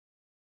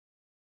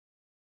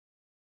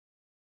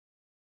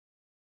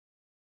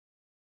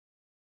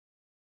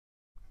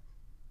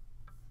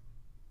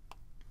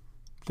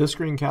This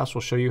screencast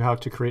will show you how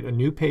to create a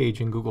new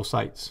page in Google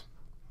Sites.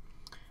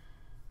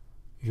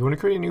 If you want to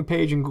create a new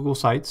page in Google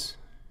Sites,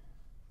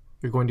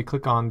 you're going to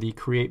click on the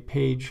Create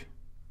Page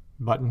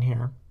button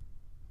here.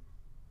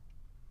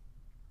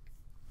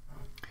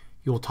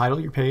 You'll title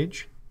your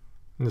page.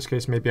 In this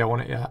case, maybe I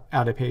want to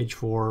add a page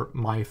for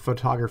my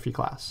photography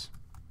class.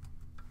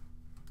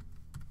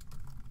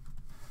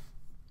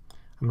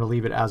 I'm going to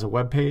leave it as a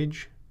web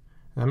page.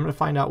 And I'm going to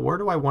find out, where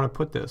do I want to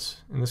put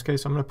this? In this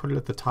case, I'm going to put it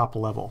at the top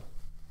level.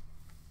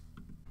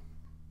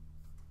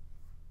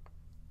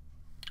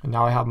 And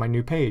now I have my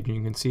new page, and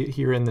you can see it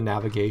here in the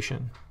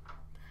navigation.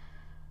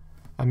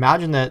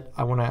 Imagine that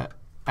I want to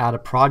add a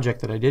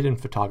project that I did in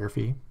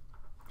photography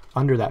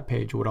under that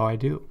page. What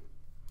do?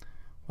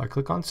 Well, I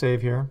click on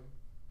Save here.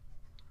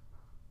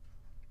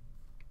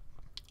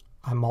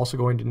 I'm also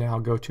going to now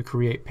go to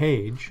Create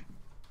Page.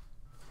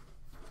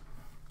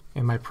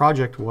 And my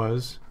project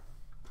was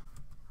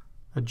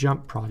a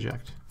jump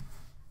project.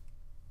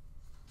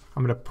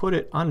 I'm going to put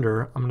it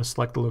under, I'm going to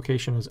select the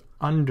location as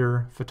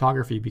under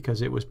photography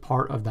because it was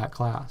part of that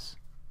class.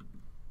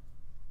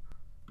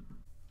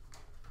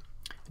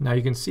 Now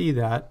you can see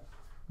that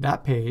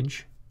that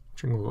page,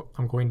 which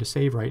I'm going to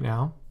save right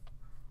now,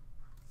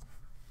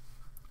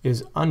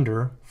 is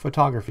under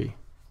photography.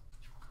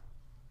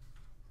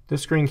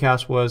 This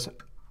screencast was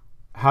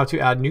how to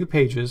add new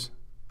pages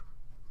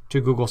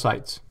to Google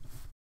Sites.